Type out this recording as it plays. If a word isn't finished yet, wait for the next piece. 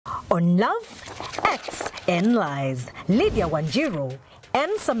On Love, X, and Lies, Lydia Wanjiru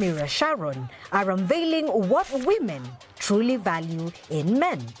and Samira Sharon are unveiling what women truly value in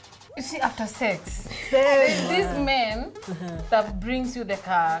men. You see, after sex, there's this man that brings you the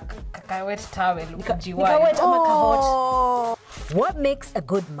wet towel. Oh. What makes a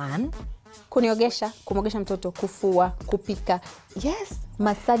good man? Kuniogesha, kumogesha mtoto, kufua, kupika. Yes,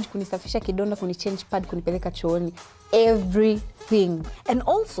 massage, kunisafisha kidonda, kunichange pad, kunipeleka chooni. Everything. And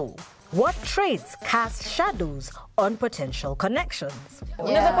also, what traits cast shadows on potential connections?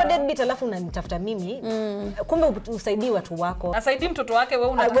 Unaweza kwa deadbeat alafu unanitafuta mimi. Kumbe usaidii watu wako. Asaidii mtoto wake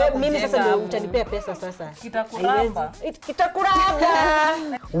wewe unataka mimi sasa ndio utanipea pesa sasa. Kitakuramba.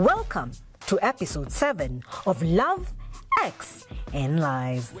 Kitakuramba. Welcome to episode 7 of Love, X, and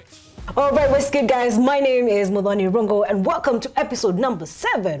Lies. Alright, what's good guys? My name is Modhani Rongo and welcome to episode number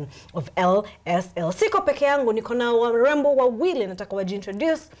 7 of LSL. Siko peke yangu, niko na warembo wawili nataka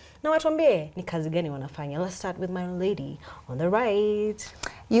wajiintroduce na watuambie ni kazi gani wanafanya. Let's start with my lady on the right.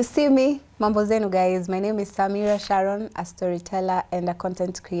 You see me, mambo zenu guys. My name is Samira Sharon, a storyteller and a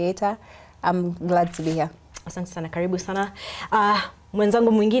content creator. I'm glad to be here. Asante sana, karibu sana.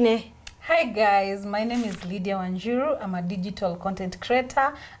 Mwenzangu mwingine. Hi guys, my name is Lydia Wanjiru. I'm a digital content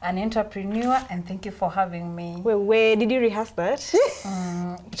creator, an entrepreneur, and thank you for having me. Wait, did you rehearse that?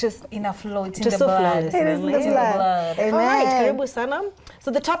 Just in a flow, it's in just the so blood. flawless. It is in the blood. Amen. Alright, karibu sana.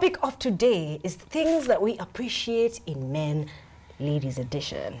 So the topic of today is things that we appreciate in men, ladies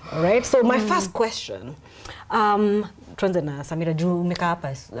edition. Alright, so my first question, tuanze na Samira juu umekaa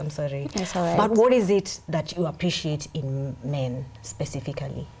hapa, I'm sorry. It's alright. But what is it that you appreciate in men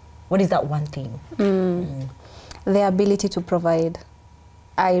specifically? What is that one thing? The ability to provide.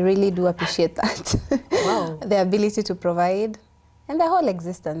 I really do appreciate that. Wow. The ability to provide and the whole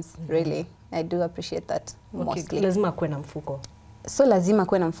existence, really. I do appreciate that mostly. Lazima kuwe na mfuko. So lazima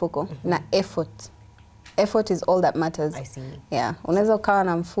kuwe na mfuko na effort. Effort is all that matters. I see. Yeah. Unaweza ukawa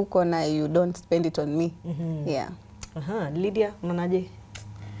na mfuko na you don't spend it on me. Yeah. Lydia, unaonaje?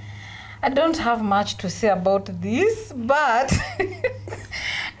 I don't have much to say about this, but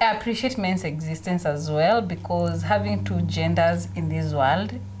I appreciate men's existence as well because having two genders in this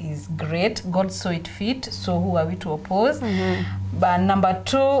world is great. God saw it fit, so who are we to oppose? But number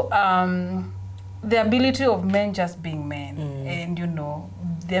two, the ability of men just being men and, you know,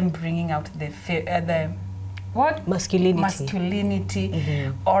 them bringing out the what?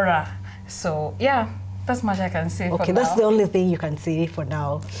 Masculinity aura. So, yeah. That's much I can say for now. Okay, that's the only thing you can say for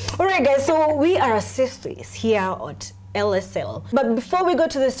now. All right, guys, so we are sisters here at LSL. But before we go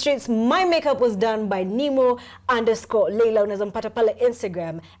to the streets, my makeup was done by Nemo_Leila. Unaweza mpata pale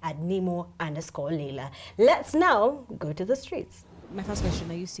Instagram at Nemo_Leila. Let's now go to the streets. My first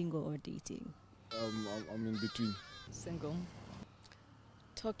question, are you single or dating? I'm in between. Single.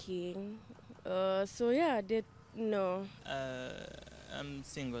 Talking. So yeah, no. I'm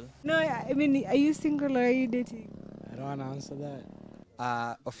single. No, I mean, are you single or are you dating? I don't want to answer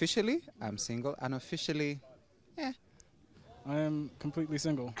that. Officially, I'm single. Unofficially, yeah. I am completely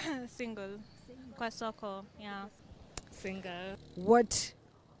single. Single. Kwa soko, yeah. Single. What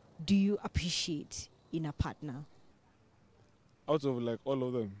do you appreciate in a partner? Out of like all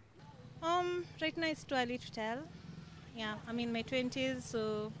of them? Right now it's too early to tell. Yeah, I'm in my 20s,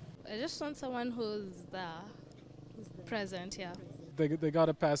 so I just want someone who's there. Present, yeah. They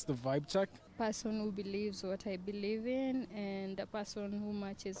gotta pass the vibe check. Person who believes what I believe in and a person who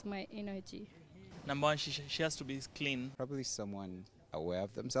matches my energy. Number one, she has to be clean. Probably someone aware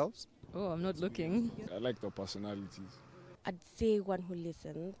of themselves. Oh, I'm not looking. I like their personalities. I'd say one who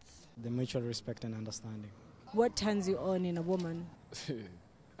listens. The mutual respect and understanding. What turns you on in a woman?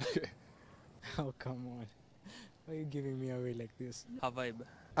 Oh, come on. Why are you giving me away like this? Her vibe.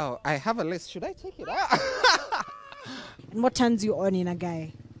 Oh, I have a list. Should I take it out? And what turns you on in a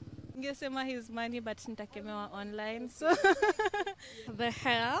guy? ningesema his money but nitakemewa online, so the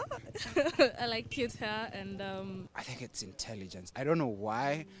hair. I like cute hair and I think it's intelligence. I don't know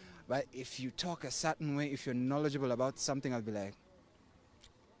why, but if you talk a certain way, if you're knowledgeable about something, I'll be like,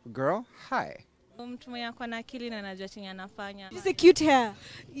 girl, hi. mtu mwenye ako na akili na anajua chenye anafanya. She's a cute hair.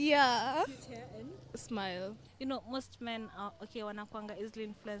 Yeah. Cute hair and smile. You know, most men are okay wanakuanga easily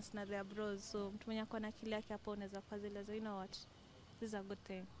influenced na their bros, so mtu mwenye ako na akili yake hapo unaweza kuzieleza, you know what, this is a good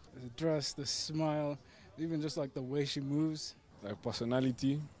thing. The dress, the smile, even just like the way she moves. Like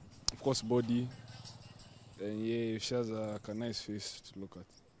personality, of course body, and yeah, she has a nice face to look at.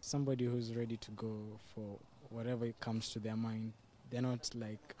 Somebody who's ready to go for whatever comes to their mind. They're not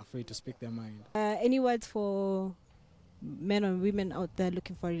like afraid to speak their mind. Any words for men and women out there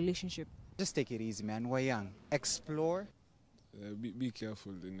looking for a relationship? Just take it easy, man. We're young. Explore, Be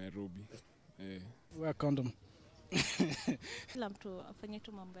careful in Nairobi. Wear condom. Kila mtu afanye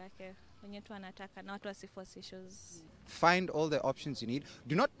tu mambo yake wenye tu anataka na watu wasiforce issues. Find all the options you need.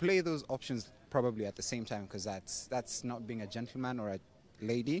 Do not play those options probably at the same time, because that's not being a gentleman or a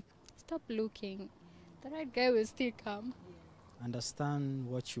lady. Stop looking. The right guy will still come. Understand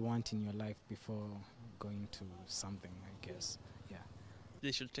what you want in your life before going to something, I guess. Yeah.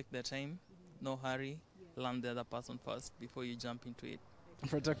 They should take their time, no hurry, learn the other person first before you jump into it.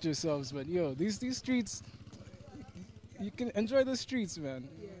 Protect yourselves, man. Yo, these streets, you can enjoy the streets, man.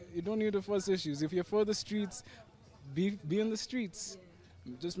 You don't need to force issues. If you're for the streets, be in the streets.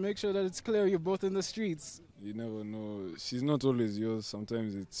 Just make sure that it's clear you're both in the streets. You never know. She's not always yours.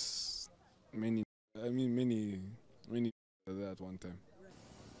 Sometimes it's many are there at one time.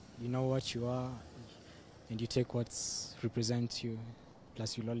 You know what you are, and you take what represents you,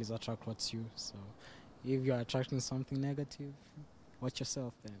 plus you'll always attract what's you. So if you're attracting something negative, watch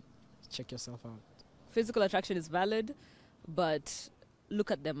yourself then. Check yourself out. Physical attraction is valid, but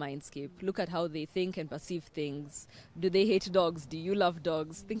look at their mindscape. Look at how they think and perceive things. Do they hate dogs? Do you love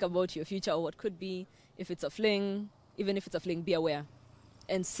dogs? Think about your future or what could be. If it's a fling, even if it's a fling, be aware.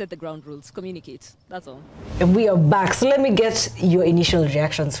 And set the ground rules. Communicate. That's all. And we are back. So let me get your initial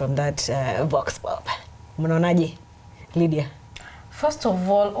reactions from that vox pop. Mnaonaje, Lydia? First of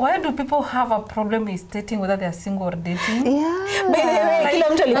all, why do people have a problem with stating whether they are single or dating? Yeah. Kila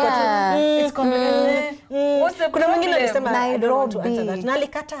mtu alikuwa tu. It's complicated. What's the Kuna mwingine problem? alisema I don't want to answer that. Na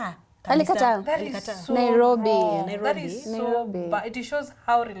alikataa. That is so Nairobi. wrong. That is so bad. It shows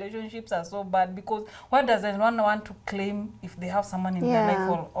how relationships are so bad, because why doesn't one want to claim if they have someone in their life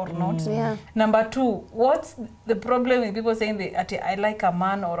or not? Yeah. Number two, what's the problem with people saying I like a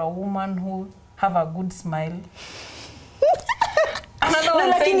man or a woman who have a good smile? Another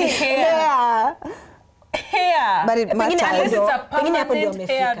one saying hair. Hair. But it matters. Unless it's a permanent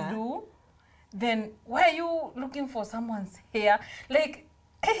hairdo, then why are you looking for someone's hair? Like,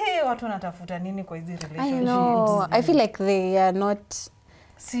 watu wanatafuta nini kwa hizi relationships? I know. I feel like they are not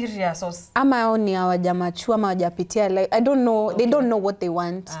serious or ama ni hawajamachua ama hawajapitia, like I don't know. Okay. They don't know what they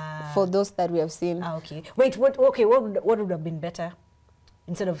want for those that we have seen. Okay. Wait, what would have been better?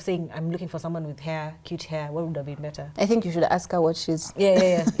 Instead of saying I'm looking for someone with hair, cute hair, what would have been better? I think you should ask her what she's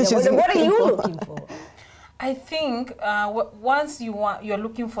what are you looking for? I think once you're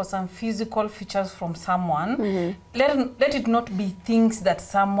looking for some physical features from someone, let it not be things that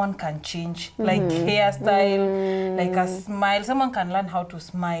someone can change, like hairstyle, like a smile. Someone can learn how to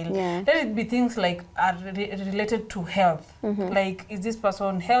smile. Yeah. Let it be things like are related to health. Like, is this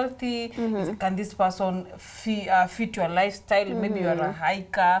person healthy? Can this person fit your lifestyle? Maybe you're a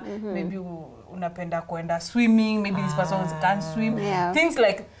hiker. Maybe unapenda kwenda swimming. Maybe this person can swim. Yeah. Things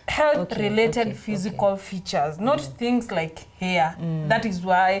like health-related physical features, not things like hair. That is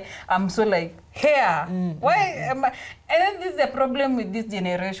why I'm so like, hair? Why am I? And then this is the problem with this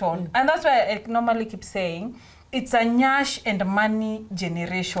generation. And that's why I normally keep saying, it's a nyash and money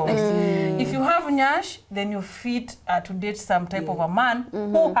generation. If you have nyash, then you fit to date some type of a man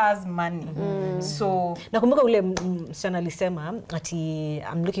who has money. So nakumbuka ule msichana alisema ati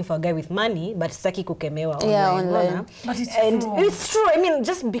I'm looking for a guy with money but sitaki kukemewa online. But it's true. It's true. I mean,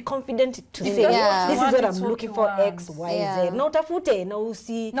 just be confident to say this is what I'm looking for, X, Y, Z. Na utafute, na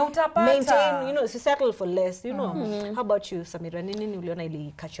usi maintain, you know, si settle for less, you know. How about you, Samira? Nini uliona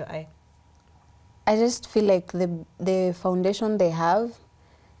ili catch your eye? I just feel like the foundation they have,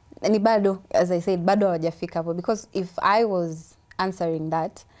 ni bado, as I said, bado hawajafika hapo. Because if I was answering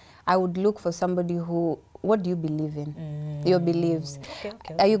that, I would look for somebody who, what do you believe in? Your beliefs.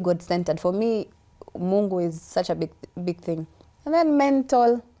 Okay. Are you God-centered? For me, Mungu is such a big thing. And then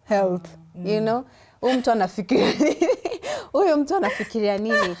mental health, you know? Huyu mtu anafikiria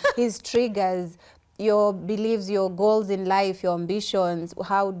nini? His triggers, your beliefs, your goals in life, your ambitions,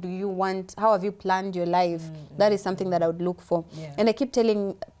 how have you planned your life? That is something that I would look for. Yeah. And I keep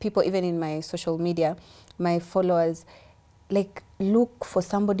telling people, even in my social media, my followers, like, look for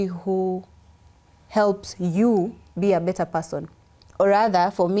somebody who helps you be a better person. Or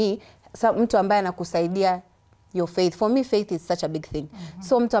rather, for me, mtu ambaye anakusaidia your faith. For me, faith is such a big thing.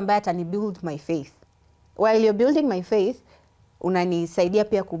 So mtu ambaye atani build my faith. While you're building my faith, unanisaidia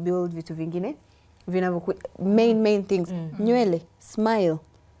pia kubuild vitu vingine. Main things. Nywele, smile.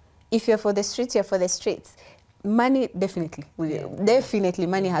 If you're for the streets, you're for the streets. Money, definitely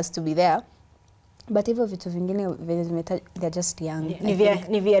money has to be there. But hivyo vitu vingine they're just young.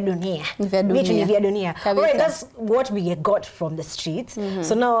 Ni vya dunia. Vitu ni vya dunia. Alright, that's what we got from the streets.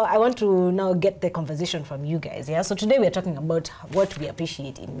 So now I want to get the conversation from you guys. Yeah. So today we are talking about what we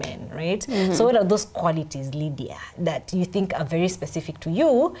appreciate in men, right? So what are those qualities, Lydia, that you think are very specific to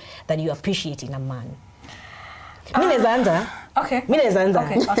you that you appreciate in a man? Okay.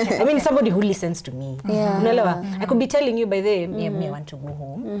 I mean, somebody who listens to me. Yeah. I could be telling you, by the way, me, I want to go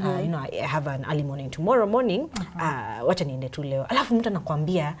home. You know, I have an early morning tomorrow morning. Wacha niende tu leo. Alafu mtu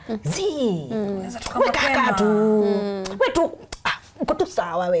anakuambia, weka tu. Wetu, uko tu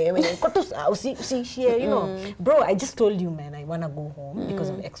sawa wewe. Uko tu sawa. Usiishie, you know. Bro, I just told you, man, I want to go home because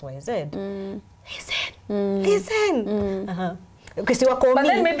of XYZ. Listen. But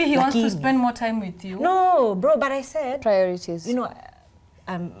then maybe he wants to spend more time with you. No, bro, but I said priorities. You know,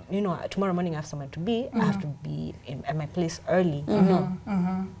 tomorrow morning I have somewhere to be. I have to be at my place early.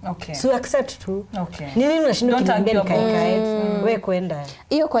 Okay. So accept too. Okay. Don't argue wewe kwenda.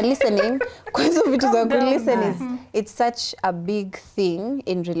 Hiyo kwa listening, kwa hizo vitu za listen it's such a big thing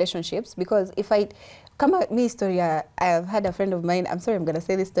in relationships, because if kama me story, I have had a friend of mine, I'm sorry I'm going to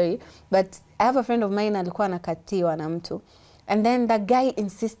say this story, but I have a friend of mine alikuwa anakatiwa na mtu. And then the guy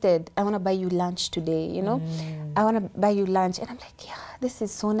insisted, I want to buy you lunch today, you know? I want to buy you lunch. And I'm like, yeah, this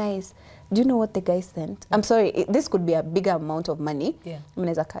is so nice. Do you know what the guy sent? I'm sorry, this could be a bigger amount of money.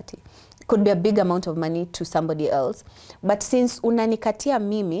 Could be a big amount of money to somebody else. But since unanikatia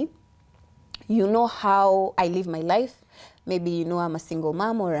mimi, you know how I live my life. Maybe you know I'm a single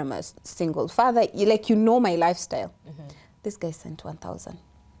mom or I'm a single father. You know my lifestyle. This guy sent 1,000.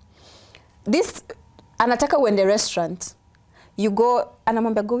 This, anataka uende restaurant. You go,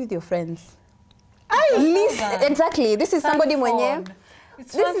 anamwambia go with your friends. Exactly. This is somebody mwenye.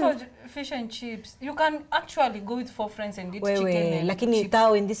 It's fun for fish and chips. You can actually go with 4 friends and eat chicken. Lakini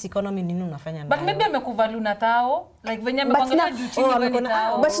tao in this economy nini unafanya? But maybe amekuvalu na tao. Like venye amekwangana juu chini wewe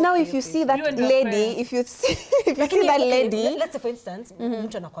tao. But now if you see that lady, if you see that lady, let's say for instance,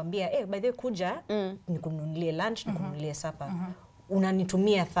 mtu anakuambia, by the way kuja, nikununulie lunch, nikununulie supper.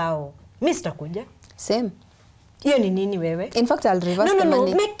 Unanitumia thao. Mimi sitakuja. Same. Hiyo ni nini wewe? In fact, I'll reverse the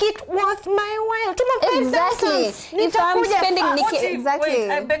money. Make it worth my while. Exactly. If I'm spending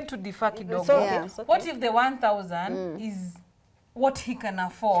Wait, I beg to differ kidogo. What if the 1,000 is what he can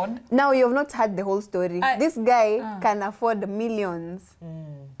afford? Now you have not heard the whole story. This guy can afford millions.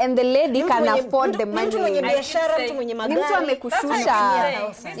 And the lady can afford the money. Mtu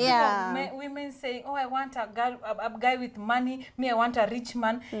amekushusha. Yeah. Women say, oh, I want a guy with money. Me, I want a rich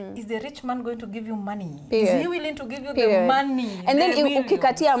man. Is the rich man going to give you money? Is he willing to give you the money? And then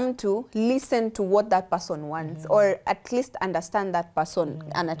ukikatia mtu, listen to what that person wants, or at least understand that person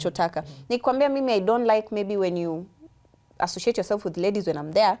anachotaka. Nikwambia mimi, I don't like maybe when you associate yourself with ladies when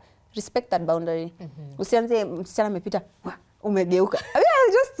I'm there, respect that boundary. Usianze msichana amepita, umegeuka.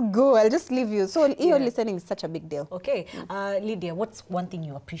 I'll just go, I'll just leave you. So your listening is such a big deal. Okay. Lydia, what's one thing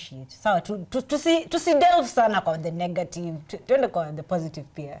you appreciate? Sawa, to see delve sana kwa the negative, tuende kwa the positive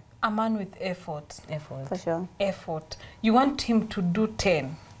pia. A man with effort. For sure. Effort. You want him to do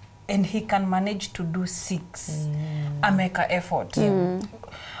 10 and he can manage to do 6. Ameka effort.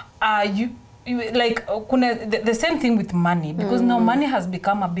 Like the same thing with money, because now money has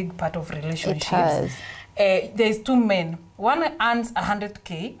become a big part of relationships. It has. There's 2 men. One earns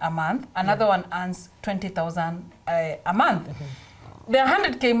 100K a month, another one earns 20,000 a month. The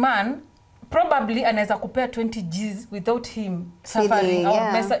 100K man probably anaweza kupea 20 G's without him suffering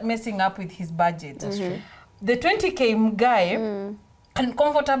or messing up with his budget. That's true. The 20K guy can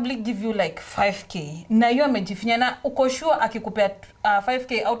comfortably give you like 5K. Na hiyo amejifinya na uko sure akikupea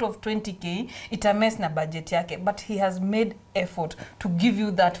 5K out of 20K itamess na budget yake, but he has made effort to give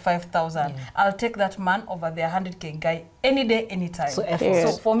you that 5,000. I'll take that man over the 100K guy any day, anytime. So effort.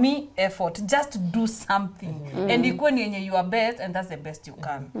 So for me, effort. Just do something. And ikuwe ni yenye you are best, and that's the best you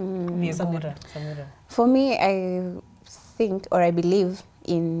can. Samira. For me, I think or I believe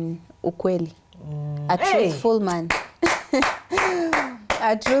in ukweli. A truthful man.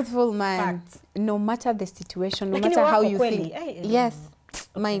 A truthful man. Facts. No matter the situation, no matter how you think. Yes,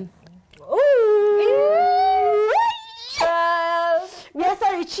 mine. Yes,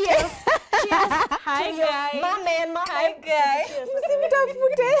 sorry, cheers. Cheers. Hi, guys. Hi, guys.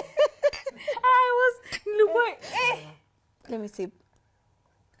 Let me see.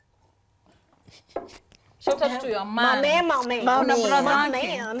 Shout out to your man.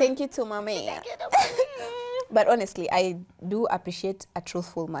 Mommy. Thank you to mommy. But honestly, I do appreciate a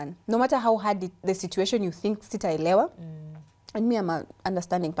truthful man. No matter how hard the situation you think sitaelewa. And me, I'm an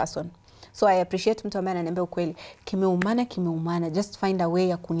understanding person. So I appreciate mtu ambaye ananiambia ukweli. Kimeumana, just find a way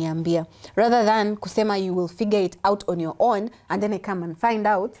ya kuniambia. Rather than kusema you will figure it out on your own and then I come and find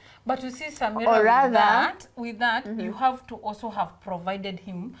out. But you see, Samira, or rather, with that you have to also have provided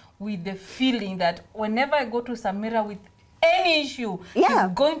him with the feeling that whenever I go to Samira with any issue, he's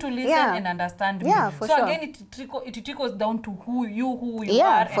going to listen and understand me. For so sure. Again, it trickles down to who you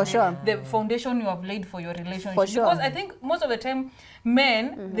Yeah, are, for and sure. the foundation you have laid for your relationship. For sure. Because I think most of the time,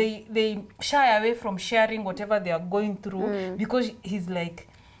 men they shy away from sharing whatever they are going through because he's like,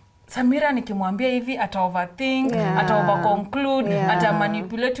 Samira nikimwambia hivi ata overthink, ata overconclude, ata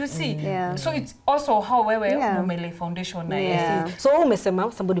manipulate, you see. So it's also how wewe umele foundation na yeye. So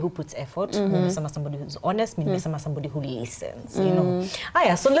umesema somebody who puts effort, umesema somebody who's honest, umesema somebody who listens, you know.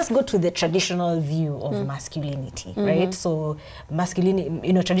 So let's go to the traditional view of masculinity, right? So masculinity,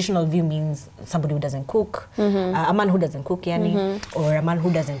 you know, traditional view means somebody who doesn't cook, a man who doesn't cook yani, or a man who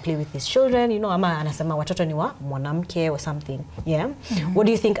doesn't play with his children, you know, ama anasema watoto ni wa mwanamke or something. What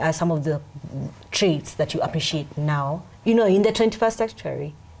do you think are some of the traits that you appreciate now, you know, in the 21st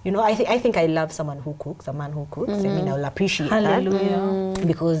century? You know, I think I love someone who cooks, a man who cooks. I mean, I will appreciate that.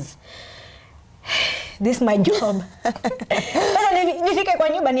 Because this is my job. Nifike kwa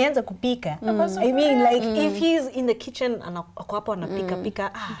nyumba nianze kupika. I mean, like, if he's in the kitchen and ako hapo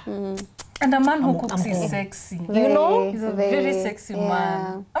anapika, and a man who cooks is sexy. You know? He's a very sexy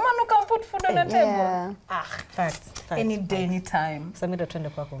man. A man who can put food on the table. Facts. Any day, any time. Samira, twende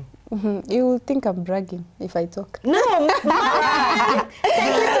kwako. You will think I'm bragging if I talk. No.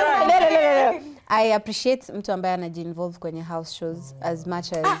 I appreciate mtu ambaye anaji-involve kwenye house shows as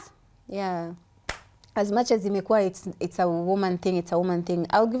much as, as much as imekuwa it's a woman thing,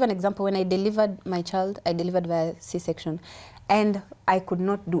 I'll give an example. When I delivered my child, I delivered via C-section. And I could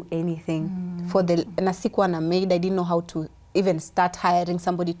not do anything for the, na sikuwa na maid, I didn't know how to even start hiring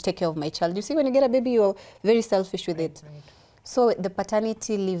somebody to take care of my child. You see, when you get a baby, you're very selfish with it. So the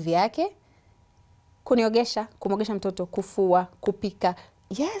paternity leave yake, kuniogesha, kumogesha mtoto, kufua, kupika,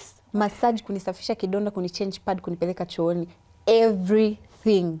 massage, kunisafisha kidonda, kunichange pad, kunipeleka chooni,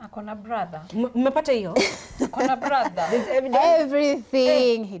 everything. Akona brother. Mmepata hiyo? Akona brother.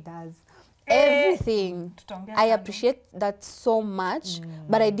 Everything he does. Everything. I appreciate that so much,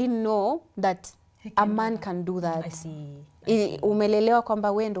 but I didn't know that a man can do that. I see. Umelelewa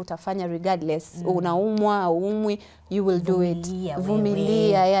kwamba wewe ndo utafanya regardless. Unaumwa au umwi, you will do it.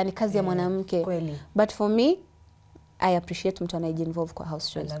 Vumilia, yani kazi ya mwanamke. But for me, I appreciate mtu anaye-involve kwa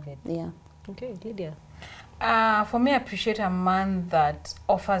house shows. I love it. Yeah. Okay, Lydia. For me, I appreciate a man that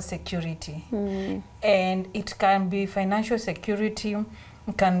offers security. And it can be financial security,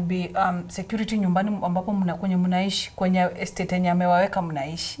 it can be security nyumbani ambapo kwenye mnaishi, kwenye estate yenye amewaweka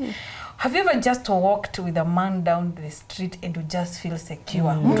mnaishi. Have you ever just walked with a man down the street and you just feel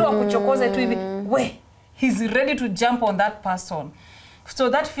secure? Mtu akuchokoza tu hivi, he's ready to jump on that person. So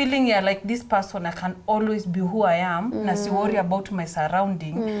that feeling, like this person, I can always be who I am. Na si worry about my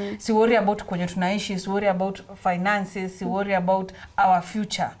surrounding. Si worry about kwenye tunaishi. Si worry about finances. Si worry about our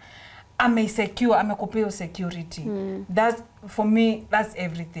future. I'm secure. I'm a security. That's, for me, that's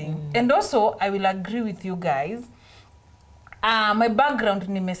everything. And also, I will agree with you guys. My background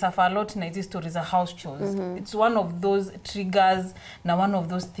nimesuffer a lot na hizi stories of house chores. It's one of those triggers na one of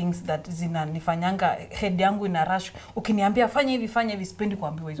those things that zinanifanyanga head yangu ina rush. Ukiniambia fanya hivi sipendi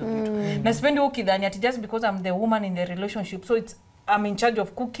kuambiwa hizo vitu. Na sipendi ukidhani ati just because I'm the woman in the relationship. So I'm in charge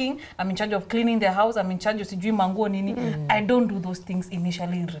of cooking, I'm in charge of cleaning the house, I'm in charge of sijui manguo nini. I don't do those things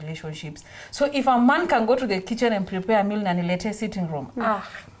initially in relationships. So if a man can go to the kitchen and prepare a meal na nilete sitting room,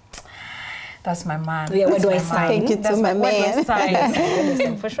 that's my man. Yeah, where do I sign? Thank you to my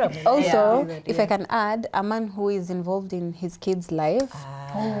man. For sure. Also, if I can add, a man who is involved in his kid's life,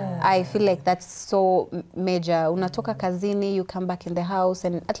 I feel like that's so major. Unatoka kazini, you come back in the house,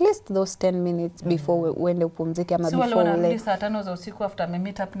 and at least those 10 minutes before uende upumzike ama before ule. So wale saa 5 za usiku after me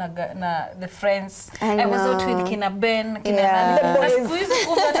meet up na the friends. I was out with kina Ben, kina Nani. Siku hizi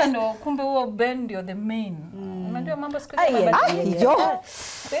kumbe huo Ben ndio the main. Unajua mambo siku hizi mabadiliko.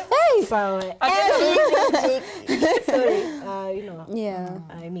 Sorry, you know.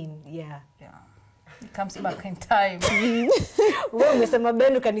 I mean, It comes back in time. Wewe umesema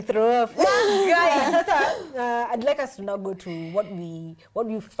Ben can throw off. Guys, I'd like us to now go to what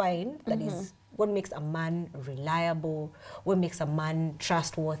we find that is what makes a man reliable, what makes a man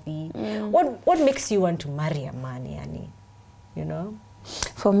trustworthy, what makes you want to marry a man, yani, you know?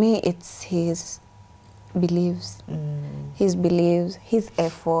 For me, it's his beliefs, his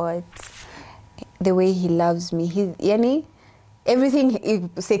efforts, the way he loves me. Yani, everything,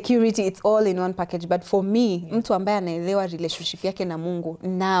 security, it's all in one package. But for me, mtu ambaye anaelewa relationship yake na Mungu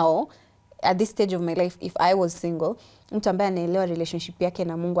now, at this stage of my life, if I was single, mtu ambaye anaelewa relationship yake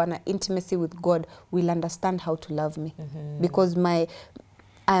na Mungu, ana intimacy with God, will understand how to love me. Because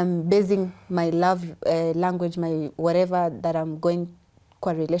I'm basing my love language, my whatever that I'm going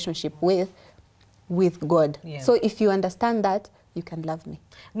kwa relationship with God. Yeah. So if you understand that, you can love me.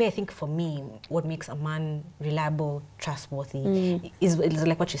 I think for me, what makes a man reliable, trustworthy, is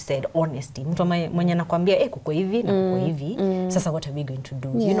like what you said, honesty. Mtu mwenye anakuambia, kuko hivi na kuko hivi, sasa what are we going to do?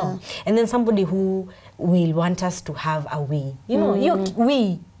 You know? And then somebody who will want us to have a we. You know,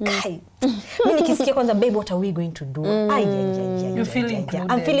 we, kai. Mimi nikisikia kwanza, babe, what are we going to do? You feel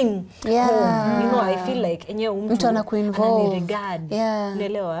included. I'm feeling home. You know, I feel like enyewe mtu anakuinvolve.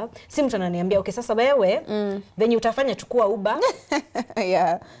 Unaelewa? Si mtu ananiambia, okay, sasa wewe, venye utafanya chukua Uber.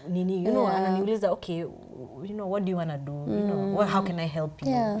 Nini, you know, ananiuliza, okay, you know, what do you want to do? You know, how can I help you?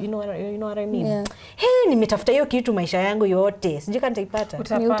 You know what I mean? Hey, nimetafuta hiyo kitu maisha yangu yote. Sijui kama nitaipata.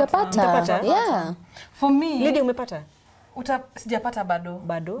 Utapata. Yeah. For me, Lydia, umepata? Sijapata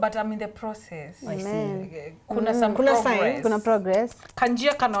bado. But I'm in the process. I see. Kuna progress.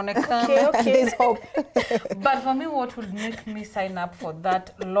 Kanjia kanaonekana. Okay. There's hope. But for me, what would make me sign up for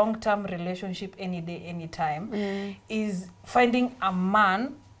that long-term relationship any day, anytime, is finding a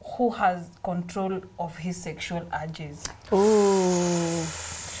man who has control of his sexual urges.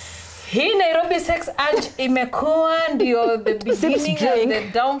 Hii Nairobi sex urge imekuwa ndio the beginning and the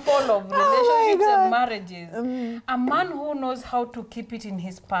downfall of relationships and marriages. A man who knows how to keep it in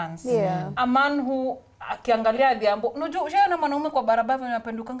his pants. A man who akiangalia adhiambo. Unajua ushaona mwanaume kwa barabara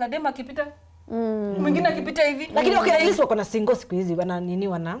anapendukanga dema akipita. Mwingine akipita hivi. Lakini okay, at least wako na single siku hizi wana nini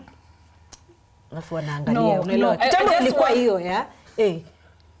alafu wanaangalia. Unaelewa? Kitambo ilikuwa hiyo ya.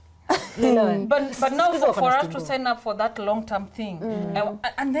 But now for us to sign up for that long-term thing,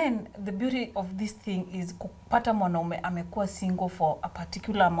 and then the beauty of this thing is kupata mwanaume amekuwa single for a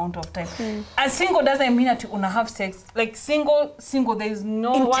particular amount of time. And single doesn't mean that you una have sex. Like single, there is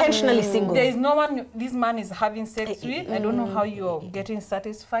no intentionally one, single. There is no one this man is having sex with. I don't know how you're getting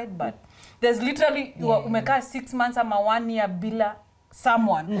satisfied, but there's literally umekaa 6 months ama 1 year bila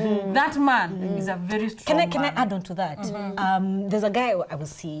someone. That man is a very strong man. Can I add on to that? There's a guy I was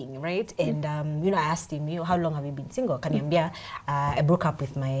seeing, right? And you know, I asked him, how long have you been single? Kaniambia, I broke up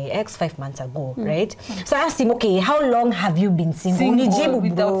with my ex 5 months ago, right? So I asked him, okay, how long have you been single?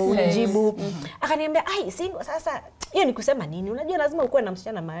 Unijibu. Akaniambia, single sasa. Hiyo ni kusema nini? Unajua lazima ukuwe na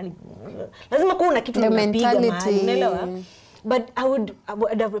msichana mahali. Lazima kuwe na kitu unapiga mahali, unaelewa? But I would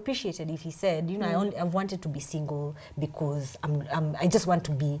have appreciated if he said, you know, I've wanted to be single because I just want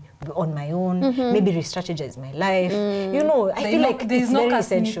to be on my own, maybe re-strategize my life. You know, I feel like there's it's no very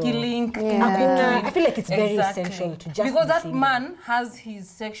essential. Link. I feel like it's very essential to just because that single. man has his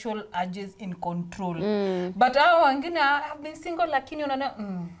sexual urges in control. But wengine have been single lakini unaona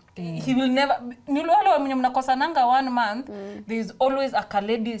he will never nilwalo mwenye mnakosananga 1 month, there is always a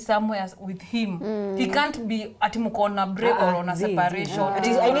lady somewhere with him. He can't be ati mko on a break or on a separation.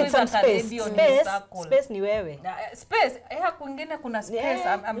 I need some space. Space ni wewe. Space kwingine kuna space.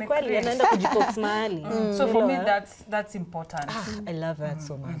 Kweli anaenda kujibox mahali. So for me that's important. I love that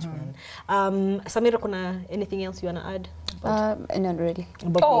so much, man. Samira, kuna anything else you want to add? Not really.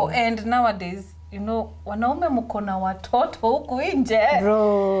 And nowadays, you know, wanaume mko na watoto huku nje.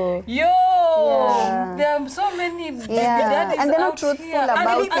 Bro. There are so many baby daddies and they're not out truthful here.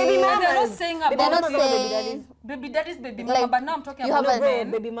 about it. They're not saying about baby daddies, baby mama, but now I'm talking about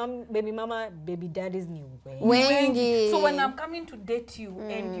men. Baby mama, baby daddies ni wengi. So when I'm coming to date you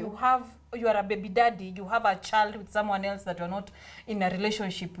and you are a baby daddy, you have a child with someone else that you're not in a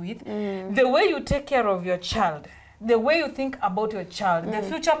relationship with, the way you take care of your child, the way you think about your child, the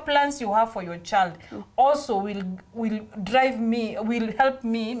future plans you have for your child also will help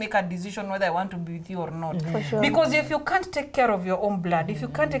me make a decision whether I want to be with you or not. For sure. Because if you can't take care of your own blood, if you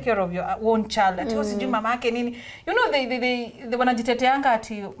can't take care of your own child, mama yake nini, you know, they wanajiteteanga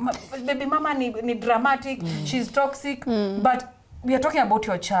ati baby mama ni dramatic, she's toxic, but we are talking about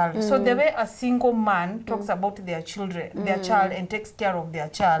your child. So the way a single man talks about their children, their child, and takes care of their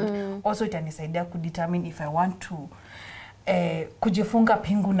child, also itanisaidia kudetermine if I want to kujifunga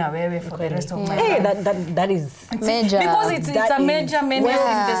pingu na wewe for the rest of my life. That is major. Because it's a major menace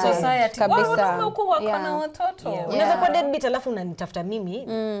in the society. Kabisa. Huku wako na watoto. Unaweza kuwa deadbeat alafu unanitafuta mimi,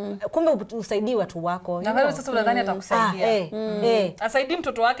 kumbe usaidii watu wako. Na wewe sasa unadhani atakusaidia. Asaidii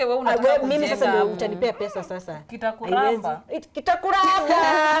mtoto wake, wewe unataka kujenga. Mimi sasa ndio utanipea pesa sasa. Kitakuramba.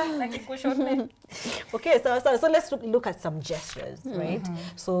 Na kikushone. Okay, so let's look at some gestures, right?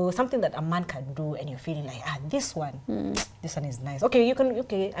 So something that a man can do and you're feeling like, this one, this one is nice. Okay,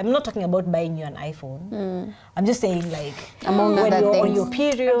 I'm not talking about buying you an iPhone. I'm just saying like Among when other you're on things. your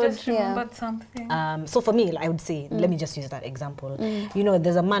period. I just remembered something. So for me, I would say, let me just use that example. You know,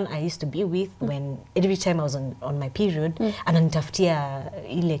 there's a man I used to be with when every time I was on my period, ananitafutia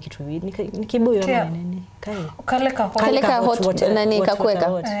ile kitu nikibuyo ama nini kaleka hot nani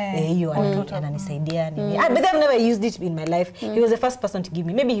kakweka hiyo ananisaidia nini. But I've never used it in my life. He was the first person to give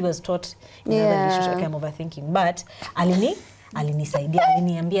me. Maybe he was taught in another relationship. Okay, I'm overthinking, but alinisaidia,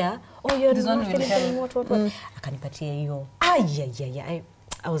 aliniambia, oh, you're this one will help. What. Akanipatia hiyo.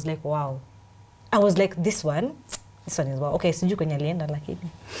 I was like, wow. I was like, this one is wow. Okay, sijui kwenye alienda lakini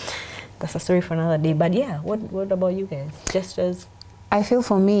that's a story for another day. But yeah, what about you guys? Gestures? I feel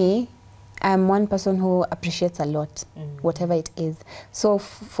for me, I'm one person who appreciates a lot, whatever it is. So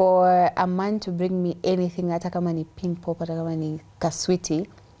for a man to bring me anything, hata kama ni pink pop, hata kama ni kaswiti,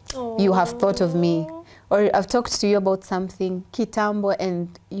 you have thought of me. Or I've talked to you about something, kitambo,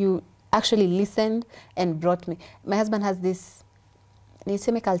 and you actually listened and brought me. My husband has this,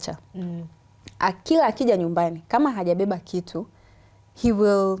 niseme culture. Kila akija nyumbani, kama hajabeba kitu, he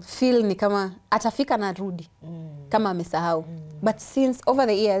will feel ni kama atafika na rudi kama amesahau. But since over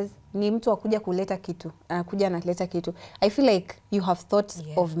the years ni mtu akuja kuleta kitu, anakuja analeta kitu, I feel like you have thought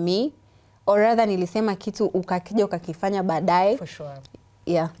of me, or rather nilisema kitu ukakija ukakifanya baadaye. For sure.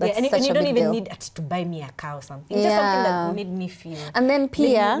 Yeah, that's and such you a don't big even deal. need to buy me a car or something. Just something that made me feel. And then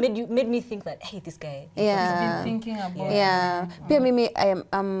Pia made me think that, hey, this guy has been thinking about Pia mimi I'm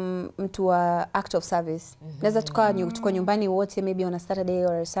mtu wa act of service. Naweza tuko nyumbani wote, maybe on a Saturday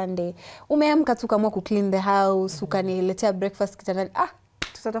or a Sunday. Umeamka tu kama ku clean the house, ukaniletea breakfast kitandani.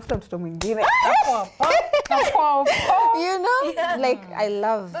 Tutatafuta mtoto mwingine. You know? Like I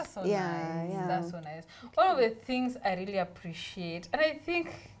love. That's so nice. That's so nice. One of the things I really appreciate, and I think,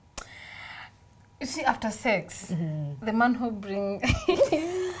 you see, after sex, the man who brings...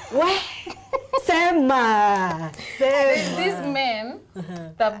 What? Sema! There's this man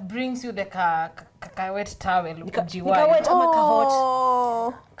that brings you the wet towel. Kawet ama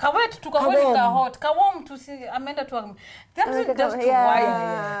kahot? Kawet to kahot. Kawom to see amenda to just to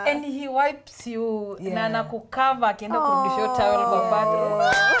wipe. And he wipes you na nakukava akienda kurudisha towel kwa bathroom.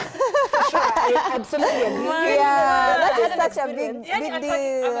 Absolutely agree. Yeah, that is such a big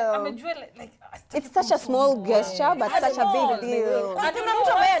deal. It's such a small gesture, but such a big deal. Kuna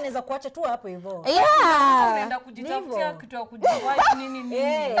mtu ambaye anaweza kuacha tu hapo hivyo. Yeah. Unaenda kujitafutia kitu ya kujiwipe nini.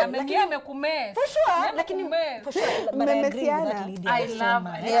 Na mimi amekume. For sure, lakini for sure, but I agree with that, Lydia. I love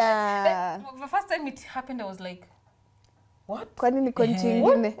it. Yeah. The first time it happened, I was like, what? Kwa nini kwa nchi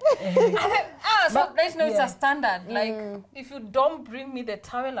ingine? So right now it's a standard. Like, if you don't bring me the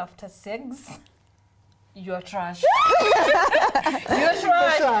towel after sex, you're trash. You're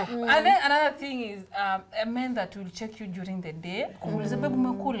trash. Sure. And then another thing is a man that will check you during the day.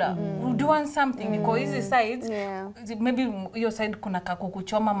 Will do want something because easy sides. Maybe your side kuna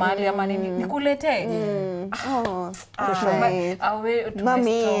kakukuchoma mahali ama nini nikulete.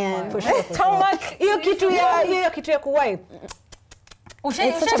 Mami. Stomach. Hiyo kitu ya kuwipe.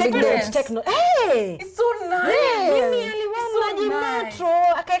 It's such a big deal. Hey! It's so nice. Mimi aliwa maji moto,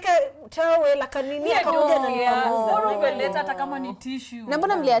 akaeka towel, akanini, akakuja na nipamuza. Bora umeleta hata kama ni tissue. Na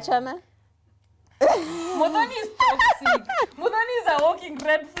mbona mliachana? Modhani is toxic. Modhani is a walking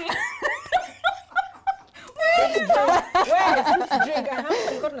red flag.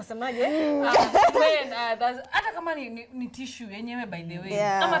 Hata kama ni tissue yenyewe by the way.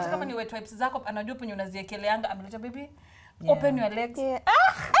 Ama hata kama ni wet wipes zako anajua penye unaziekeleanga ameleta baby. Open your legs.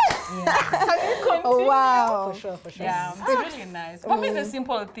 Oh wow. For sure. Yeah, it's really nice. For me, it's the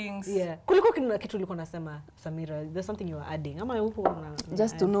simple things. Yeah. Kuliko kitu ulikuwa unasema, Samira, there's something you are adding. Ama upo na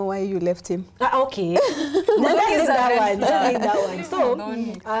just to know why you left him. Okay. Let's that one. So,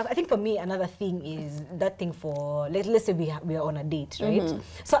 I think for me another thing is that thing for let's say we are on a date, right?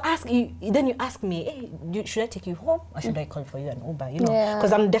 So then you ask me, hey, should I take you home or should I call for you an Uber? You know,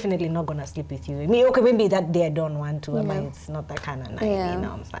 because I'm definitely not gonna sleep with you. I mean, okay, maybe that day I don't want to. It's not that kind of night, you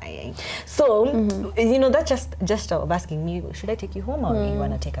know what I'm saying? So, you know, that's just of asking me, should I take you home or you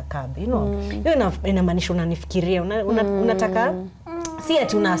want to take a cab? You know, inamaanisha unanifikiria, unataka, si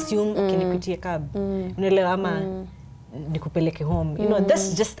ati una assume, okay, nikutie cab. Unaelewa ama nikupeleke home. You know,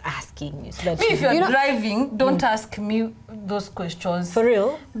 that's just asking. So that if you're driving, don't ask me those questions. For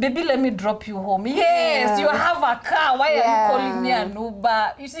real? Baby, let me drop you home. Yes, you have a car. Why are you calling me an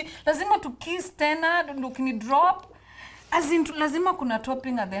Uber? You see, lazima to kiss tena, ukini drop. As in, lazima kuna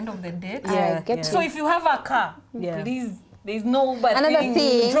topping at the end of the day. Yeah. So if you have a car, please There's no Uber Another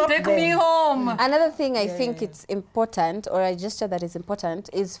thing, take me home. Another thing I think it's important, or a gesture that is important,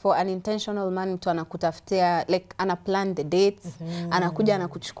 is for an intentional man to anakutafutia, like anaplan the dates, anakuja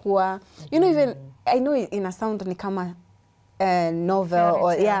anakuchukua. You know, even, I know in a sound ni kama novel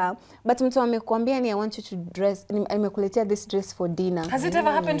or but mtu amekuambia ni I want you to dress, nimekuletea this dress for dinner. Has it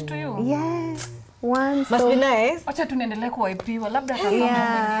ever happened to you? Yes. Once. Must be nice. Acha tunaendelea kuwaipiwa labda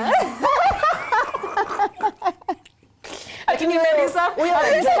kama Lakini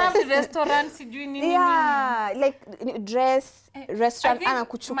restaurant sijui nini. Yeah, like dress restaurant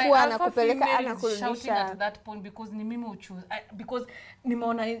anakuchukua anakupeleka anakurudisha. At that point because ni mimi choose because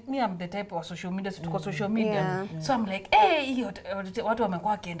nimeona me I'm the type of social media so tuko social media so I'm like hey watu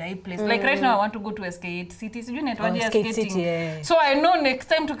wamekuwa kienda hii place like right now I want to go to SK8 City sijui netwaje skating so I know next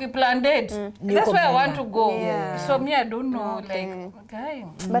time tukiplan date that's where I want to go so me I don't know like okay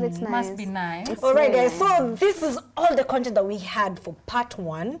but it's nice. Must be nice. All right guys, so this is all the content that we had for part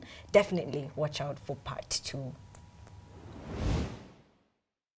 1. Definitely watch out for part 2.